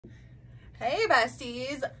Hey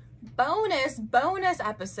besties, bonus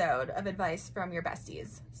episode of advice from your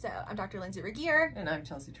besties. So I'm Dr. Lindsay Regier. And I'm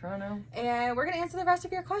Chelsea Toronto. And we're going to answer the rest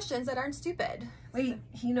of your questions that aren't stupid. Wait,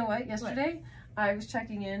 you know what? Yesterday, I was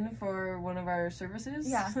checking in for one of our services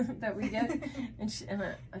that we get. And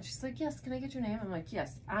she's like, yes, can I get your name? I'm like,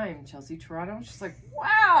 yes, I'm Chelsea Toronto. She's like,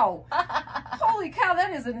 wow, holy cow, that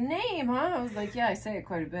is a name, huh? I was like, yeah, I say it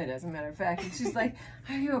quite a bit, as a matter of fact. And she's like,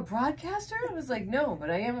 are you a broadcaster? I was like, no, but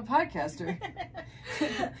I am a podcaster.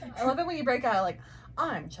 I love it when you break out like,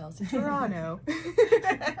 I'm Chelsea Toronto.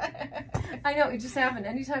 I know, it just happened.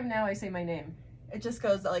 Anytime now I say my name. It just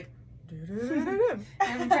goes like,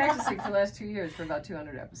 I've been practicing for the last 2 years for about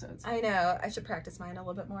 200 episodes. I know. I should practice mine a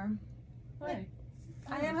little bit more. Why?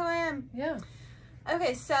 I am who I am. Yeah.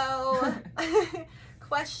 Okay, so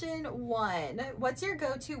question 1. What's your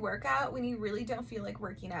go-to workout when you really don't feel like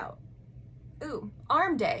working out? Ooh,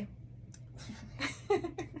 arm day.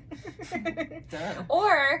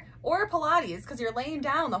 Or Pilates, because you're laying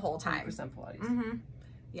down the whole time. 100% Pilates. Mm-hmm.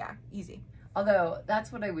 Yeah, easy. Although,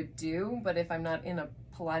 that's what I would do, but if I'm not in a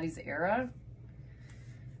Pilates era,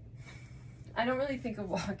 I don't really think of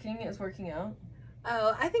walking as working out.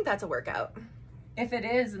 Oh, I think that's a workout. If it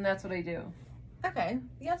is, then that's what I do. Okay,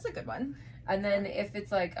 yeah, that's a good one. And then if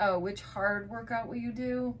it's like, oh, which hard workout will you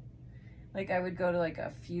do? Like, I would go to like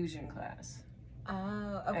a fusion class.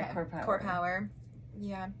 Oh, okay. Core Power. Core Power.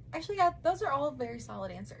 Yeah. Actually, yeah, those are all very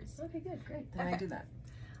solid answers. Okay, good, great. Then Okay. I do that.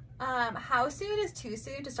 How soon is too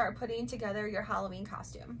soon to start putting together your Halloween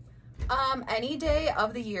costume? Any day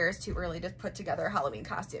of the year is too early to put together a Halloween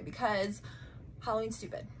costume because Halloween's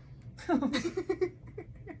stupid. Everything's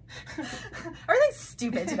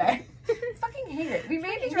stupid today. Fucking hate it. We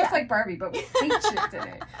made me dress like Barbie, but we hate shit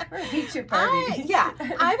today. We're hate shit Barbie.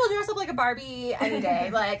 I will dress up like a Barbie any day.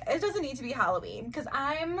 Like, it doesn't need to be Halloween because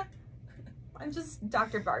I'm just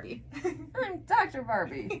Dr. Barbie. I'm Dr.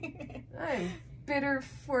 Barbie. I'm bitter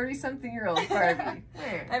 40-something-year-old Barbie.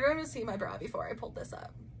 Everyone has seen my bra before I pulled this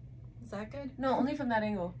up. Is that good? No, only from that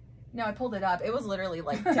angle. No, I pulled it up. It was literally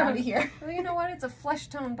like down to here. Well, you know what? It's a flesh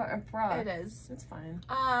tone bra. It is. It's fine.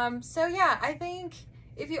 So yeah, I think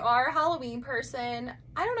if you are a Halloween person,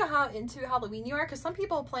 I don't know how into Halloween you are because some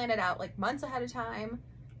people plan it out like months ahead of time.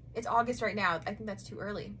 It's August right now. I think that's too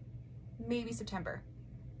early. Maybe September.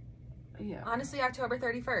 Yeah. Honestly, October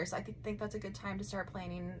 31st. I think that's a good time to start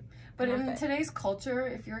planning. But in today's culture,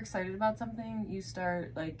 if you're excited about something, you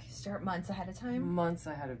start months ahead of time. Months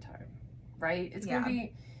ahead of time, right? It's gonna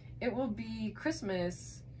be. It will be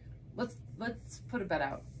Christmas. Let's put a bet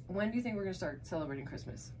out. When do you think we're gonna start celebrating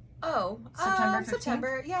Christmas? Oh, September 15th?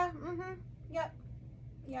 September. Yeah. Mm-hmm. Yep.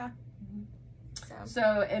 Yeah.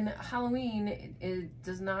 So and Halloween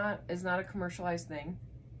is not a commercialized thing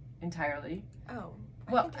entirely. Oh.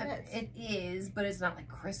 Well, it is, but it's not like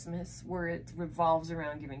Christmas where it revolves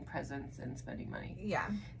around giving presents and spending money. Yeah.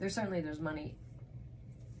 There's money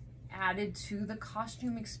added to the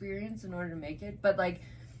costume experience in order to make it, but like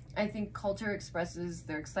I think culture expresses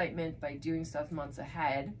their excitement by doing stuff months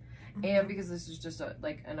ahead. Mm-hmm. And because this is just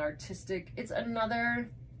an artistic, it's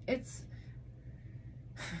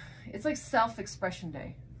like self-expression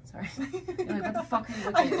day. Sorry. You're like, what the fuck are you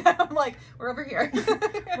looking at? I'm like, we're over here.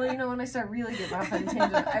 Well, you know, when I start really getting off on a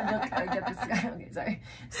tangent, I get this guy. Okay, sorry.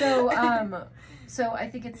 So I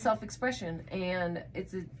think it's self-expression, and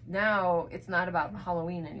now it's not about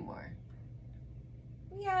Halloween anymore.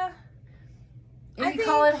 Yeah. And you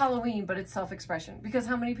call it Halloween, but it's self-expression. Because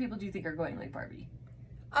how many people do you think are going like Barbie?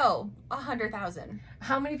 Oh, 100,000.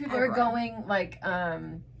 How many people are going like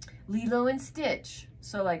Lilo and Stitch?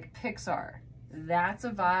 So like Pixar. That's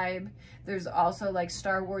a vibe. There's also like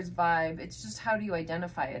Star Wars vibe. It's just how do you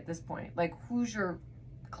identify at this point? Like who's your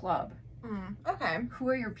club? Okay. Who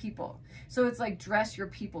are your people? So it's like dress your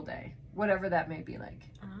people day, whatever that may be like.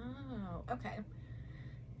 Oh, okay.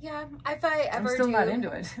 Yeah, if I ever I'm still not into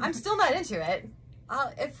it. I'm still not into it.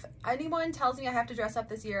 If anyone tells me I have to dress up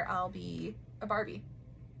this year, I'll be a Barbie.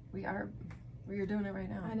 We're doing it right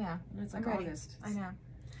now. I know. And it's like August. I know.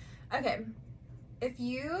 Okay. If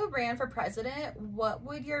you ran for president, what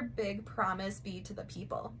would your big promise be to the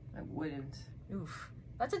people? I wouldn't. Oof.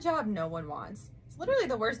 That's a job no one wants. It's literally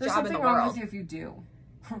the worst job in the world. There's something wrong with you if you do.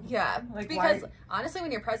 Yeah. Like, because honestly,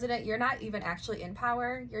 when you're president, you're not even actually in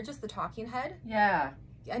power. You're just the talking head. Yeah.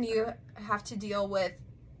 And you have to deal with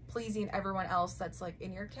pleasing everyone else that's like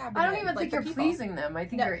in your cabinet. I don't even think you're pleasing them. I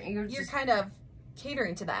think you're kind of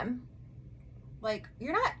catering to them. Like,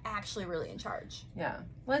 you're not actually really in charge. Yeah.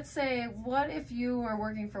 Let's say, what if you were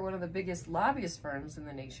working for one of the biggest lobbyist firms in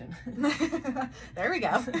the nation? There we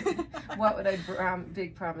go. What would a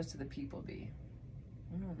big promise to the people be?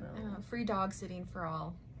 I don't know. Free dog sitting for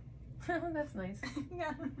all. That's nice.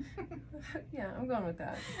 Yeah. Yeah, I'm going with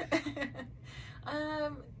that.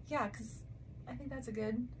 Yeah, because I think that's a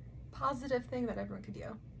good positive thing that everyone could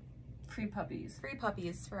do. Free puppies. Free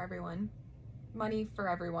puppies for everyone. Money for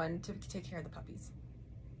everyone to take care of the puppies.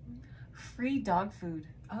 Free dog food.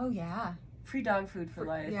 Oh, yeah. Free dog food for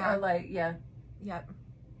life. Yeah. Or like, yeah. Yep.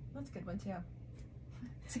 That's a good one, too.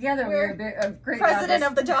 Together we're a great president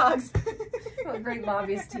of the dogs. A great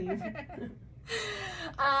lobbyist team.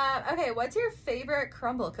 Okay, what's your favorite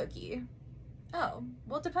Crumbl cookie? Oh,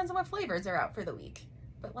 well, it depends on what flavors are out for the week.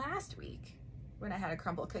 But last week, when I had a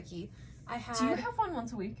Crumbl cookie, I had... Do you have one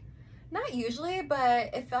once a week? Not usually,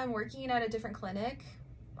 but if I'm working at a different clinic,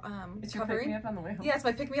 it's your pick me up on the way home. Yeah, it's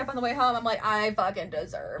my pick me up on the way home. I'm like, I fucking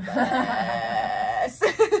deserve this.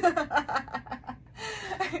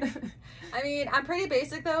 I mean, I'm pretty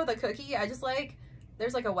basic though. The cookie, I just like,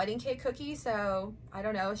 there's like a wedding cake cookie, so I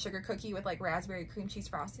don't know, a sugar cookie with like raspberry cream cheese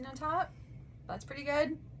frosting on top. That's pretty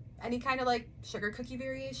good. Any kind of like sugar cookie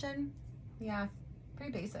variation. Yeah,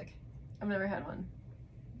 pretty basic. I've never had one.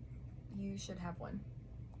 You should have one.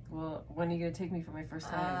 Well, when are you gonna take me for my first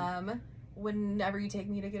time? Whenever you take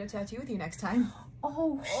me to get a tattoo with you next time.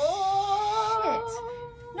 Oh, shit.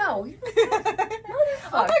 No.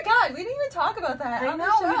 Oh my god, we didn't even talk about that. I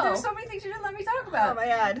know. There's so many things you didn't let me talk about. Oh my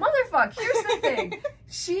god. Motherfuck, here's the thing.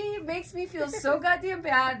 She makes me feel so goddamn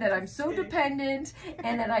bad that I'm so dependent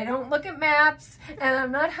and that I don't look at maps and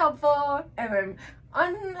I'm not helpful and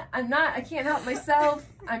I can't help myself.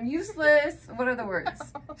 I'm useless. What are the words?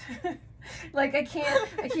 Like I can't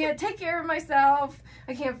take care of myself.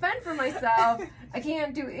 I can't fend for myself. I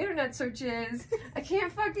can't do internet searches. I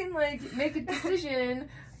can't fucking like make a decision.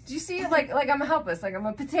 Do you see it? Like I'm helpless. Like I'm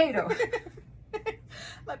a potato.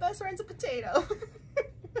 My best friend's a potato.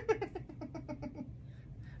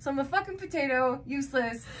 So I'm a fucking potato,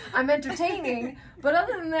 useless. I'm entertaining, but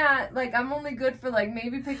other than that, like I'm only good for like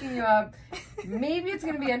maybe picking you up. Maybe it's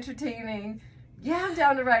gonna be entertaining. Yeah, I'm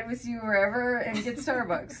down to ride with you wherever and get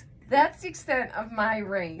Starbucks. That's the extent of my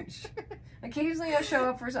range. Occasionally I'll show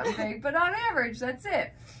up for something big, but on average, that's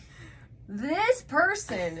it. This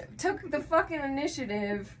person took the fucking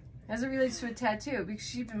initiative as it relates to a tattoo because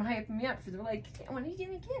she'd been hyping me up for the like, when are you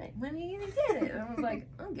gonna get it? When are you gonna get it? And I was like,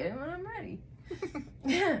 I'll get it when I'm ready.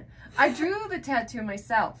 Yeah, I drew the tattoo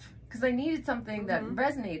myself because I needed something that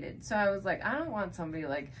resonated. So I was like, I don't want somebody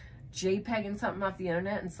like JPEGing something off the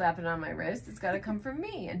internet and slapping it on my wrist. It's got to come from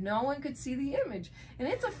me, and no one could see the image. And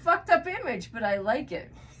it's a fucked up image, but I like it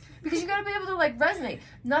because you got to be able to like resonate.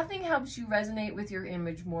 Nothing helps you resonate with your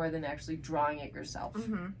image more than actually drawing it yourself.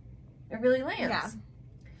 It really lands. Yeah.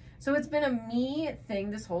 So it's been a me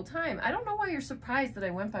thing this whole time. I don't know why you're surprised that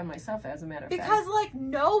I went by myself, as a matter of fact. Because like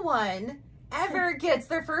no one ever gets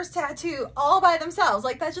their first tattoo all by themselves.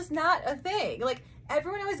 Like that's just not a thing. Like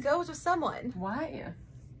everyone always goes with someone. Why?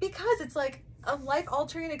 Because it's like a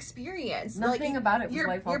life-altering experience. Nothing like, about it was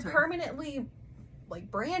life-altering. You're permanently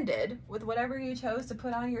like branded with whatever you chose to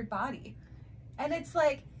put on your body. And it's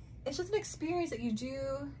like, it's just an experience that you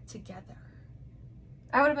do together.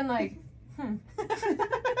 I would have been like,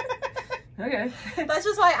 okay. That's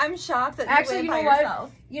just why I'm shocked that actually, you went by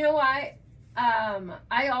yourself. You know why?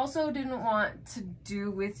 I also didn't want to do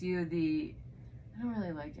with you I don't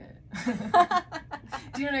really like it.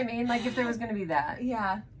 Do you know what I mean? Like if there was going to be that.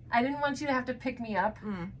 Yeah. I didn't want you to have to pick me up.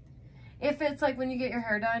 If it's like when you get your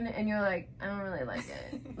hair done and you're like, I don't really like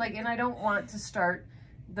it. Like, and I don't want to start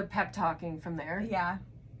the pep talking from there. Yeah.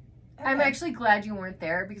 Okay. I'm actually glad you weren't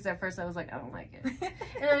there because at first I was like, I don't like it.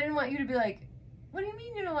 And I didn't want you to be like, what do you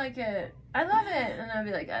mean you don't like it? I love it. And I'd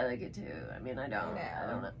be like, I like it too. I mean, I don't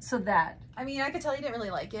know. So that. I mean, I could tell you didn't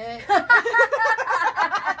really like it.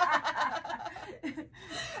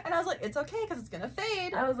 And I was like, it's okay because it's going to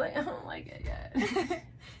fade. I was like, I don't like it yet.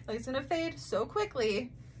 Like, it's going to fade so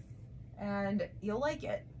quickly and you'll like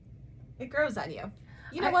it. It grows on you.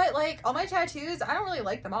 You know what? Like, all my tattoos, I don't really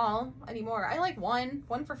like them all anymore. I like one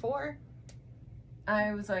for 4.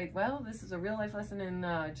 I was like, well, this is a real life lesson in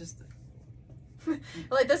just...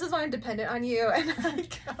 Like, this is why I'm dependent on you. And I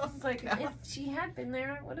was like, no. If she had been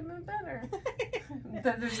there, it would have been better.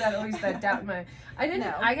 There's always that doubt in my...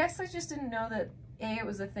 I guess I just didn't know that A, it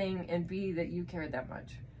was a thing, and B, that you cared that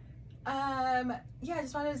much. Yeah, I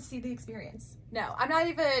just wanted to see the experience. No, I'm not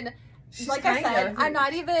even... She's like I said, I'm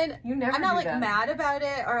not even... I'm not, like, mad about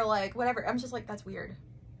it or, like, whatever. I'm just like, that's weird.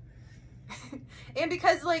 And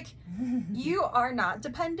because, like, you are not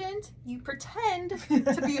dependent, you pretend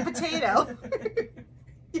to be a potato.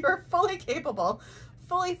 You're fully capable,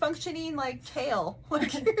 fully functioning like kale.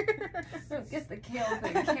 Like, don't get the kale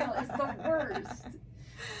thing. Kale is the worst.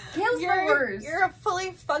 Kale's the worst. You're a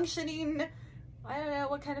fully functioning I don't know.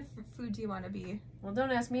 What kind of food do you want to be? Well,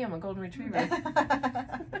 don't ask me. I'm a golden retriever.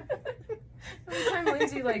 Every time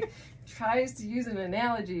Lindsay like tries to use an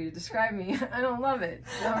analogy to describe me, I don't love it.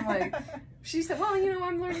 So I'm like, she said, well, you know,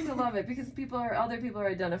 I'm learning to love it because other people are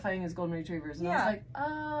identifying as golden retrievers, and I was like,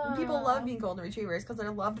 oh. And people love being golden retrievers because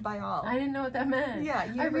they're loved by all. I didn't know what that meant.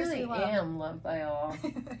 Yeah, I really am loved by all.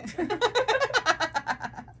 I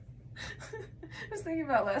was thinking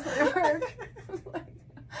about last night at work. I was like,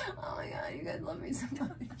 oh my god, you guys love me so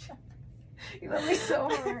much. You love me so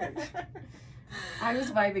hard. I was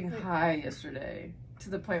vibing high yesterday to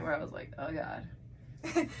the point where I was like, oh god.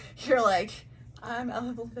 You're like, I'm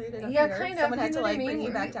elevated up yeah, here. kind of. Someone had to like I mean? bring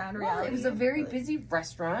you back down to reality. It was a very busy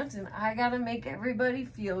restaurant, and I gotta make everybody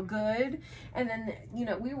feel good. And then, you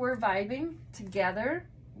know, we were vibing together,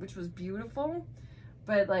 which was beautiful.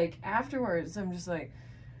 But like afterwards, I'm just like,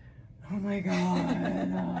 oh my god.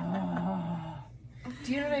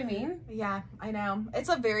 Do you know what I mean? Yeah, I know. It's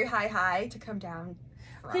a very high to come down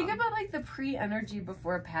from. Think about like the pre-energy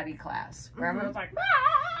before Patty class, where everyone was like,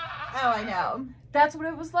 oh, I know. That's what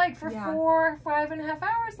it was like for 5.5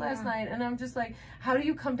 hours last night. And I'm just like, how do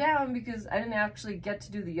you come down? Because I didn't actually get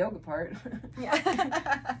to do the yoga part.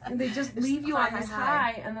 Yeah. And they just leave you on this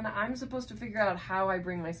high, and then I'm supposed to figure out how I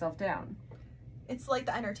bring myself down. It's like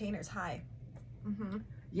the entertainer's high. Mm-hmm.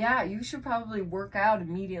 Yeah, you should probably work out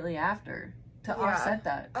immediately after to offset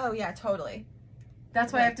that. Oh, yeah, totally.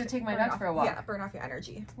 That's why I have to take my dogs for a walk. Yeah, burn off your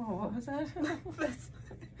energy. Whoa, what was that?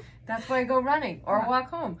 That's why I go running or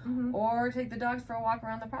walk home or take the dogs for a walk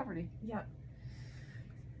around the property. Yep.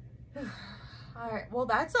 All right. Well,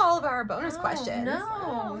 that's all of our bonus questions.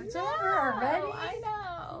 No, it's over already. I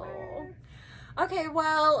know. Okay,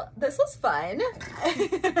 well, this was fun.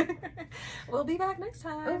 We'll be back next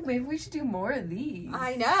time. Oh, maybe we should do more of these.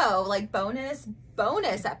 I know, like bonus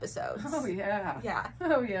episodes. Oh yeah. Yeah.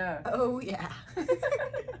 Oh yeah. Oh yeah.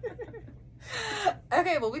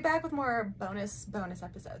 Okay, we'll be back with more bonus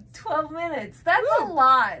episodes. 12 minutes. That's a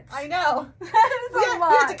lot. I know. That is a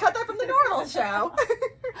lot. We have to cut that from the normal show.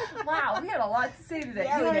 Wow, we had a lot to say today.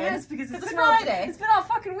 Yeah, you know we what did. it is? Because it's Friday. It's been all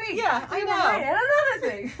fucking week. Yeah, I know. Right. And another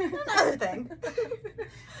thing. Another thing.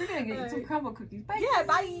 We're gonna get you some Crumbl cookies. Bye. Yeah,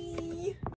 bye.